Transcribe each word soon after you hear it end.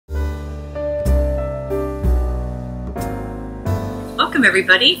Welcome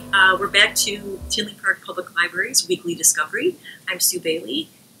everybody. We're back to Tinley Park Public Library's Weekly Discovery. I'm Sue Bailey,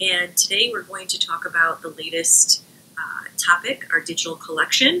 and today we're going to talk about the latest topic, our digital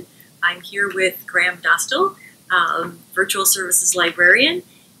collection. I'm here with Graham Dostal, Virtual Services Librarian,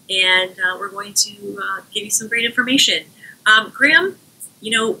 and we're going to give you some great information. Graham,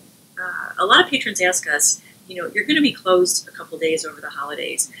 a lot of patrons ask us, you're going to be closed a couple days over the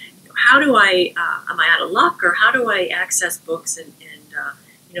holidays. How do I, am I out of luck, or how do I access books and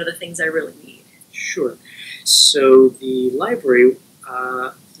the things I really need? Sure. So the library's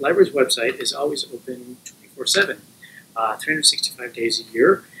website is always open 24/7, 365 days a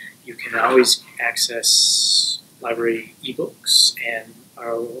year. You can always access library eBooks and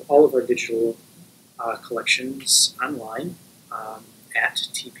all of our digital collections online at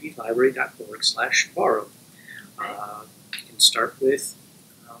tplibrary.org/borrow. You can start with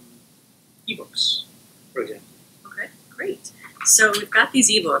eBooks, for example. Okay, great. So we've got these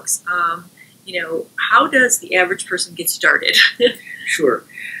eBooks. How does the average person get started? Sure.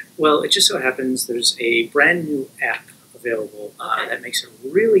 Well, it just so happens there's a brand new app available that makes it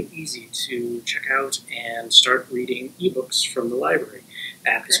really easy to check out and start reading ebooks from the library.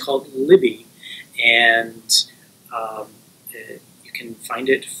 The app is called Libby, and you can find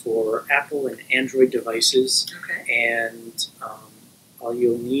it for Apple and Android devices. And all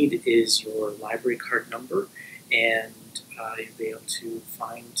you'll need is your library card number, and you'll be able to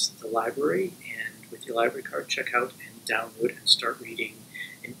find the library, and with your library card, check out and download and start reading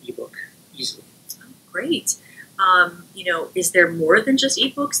an ebook easily. Oh, great. Is there more than just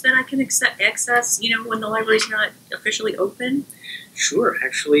ebooks that I can access, when the library's not officially open? Sure.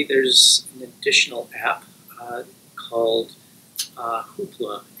 Actually, there's an additional app called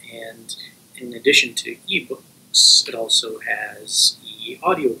Hoopla, and in addition to ebooks, it also has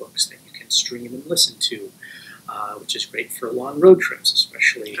audiobooks that you can stream and listen to, which is great for long road trips,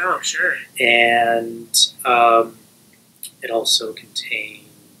 especially. Oh, sure. And it also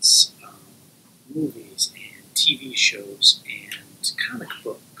contains movies and TV shows and comic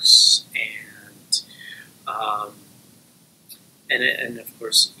books and of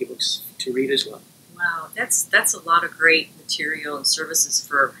course ebooks to read as well. Wow, that's a lot of great material and services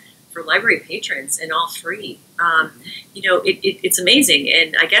for library patrons, and all free. It's amazing,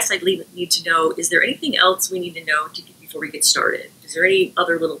 and I guess I'd need to know, is there anything else we need to know before we get started? Is there any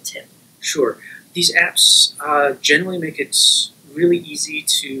other little tip? Sure. These apps generally make it really easy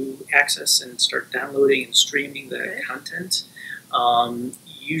to access and start downloading and streaming the content.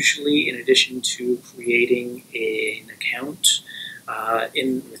 Usually, in addition to creating an account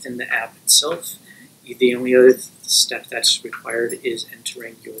within the app itself, the only other step that's required is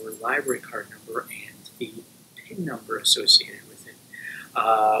entering your library card number and the PIN number associated with it,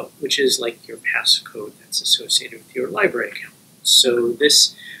 which is like your passcode that's associated with your library account. So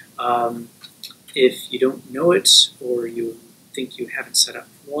this, if you don't know it or you think you haven't set up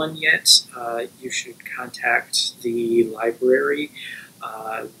one yet, you should contact the library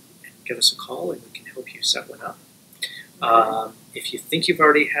and give us a call, and we can help you set one up. If you think you've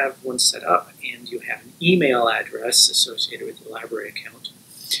already have one set up and you have an email address associated with your library account,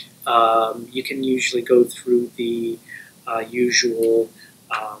 you can usually go through the usual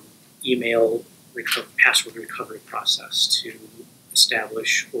email password recovery process to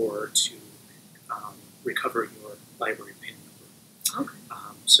establish or to recover your library PIN number.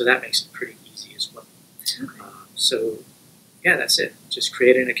 So that makes it pretty easy as well. So yeah, that's it. Just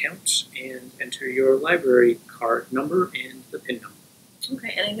create an account and enter your library card number and the PIN number.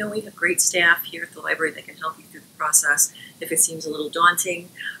 Okay, and I know we have great staff here at the library that can help you through the process if it seems a little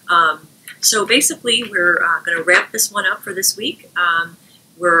daunting. So basically, we're going to wrap this one up for this week.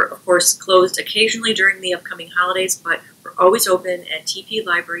 We're, of course, closed occasionally during the upcoming holidays, but we're always open at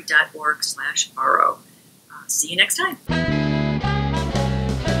tplibrary.org/borrow. See you next time.